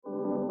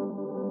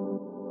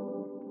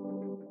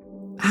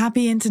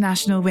Happy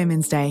International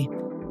Women's Day.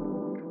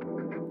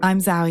 I'm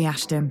Zawe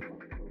Ashton,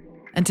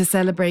 and to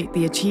celebrate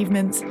the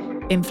achievements,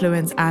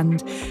 influence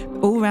and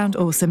all-round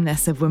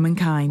awesomeness of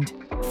womankind,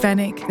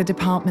 Fenwick, the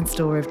department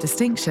store of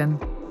distinction,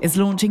 is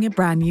launching a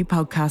brand new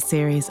podcast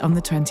series on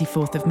the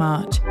 24th of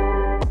March.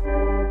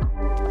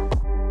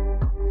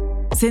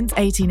 Since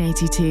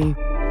 1882,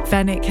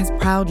 Fenwick has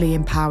proudly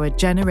empowered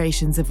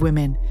generations of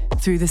women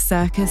through the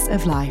circus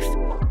of life.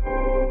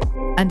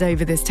 And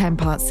over this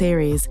 10-part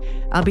series,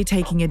 I'll be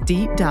taking a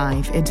deep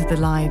dive into the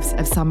lives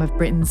of some of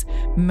Britain's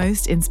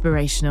most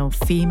inspirational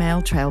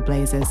female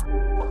trailblazers,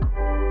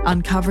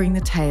 uncovering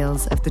the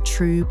tales of the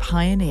true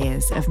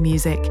pioneers of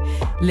music,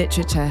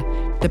 literature,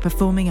 the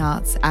performing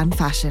arts and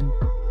fashion.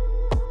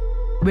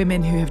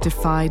 Women who have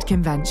defied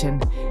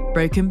convention,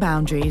 broken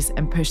boundaries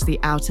and pushed the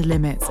outer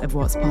limits of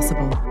what's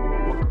possible.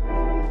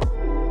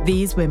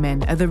 These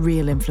women are the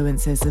real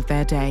influencers of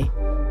their day.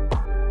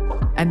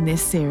 And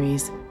this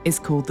series is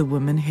called The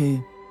Woman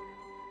Who.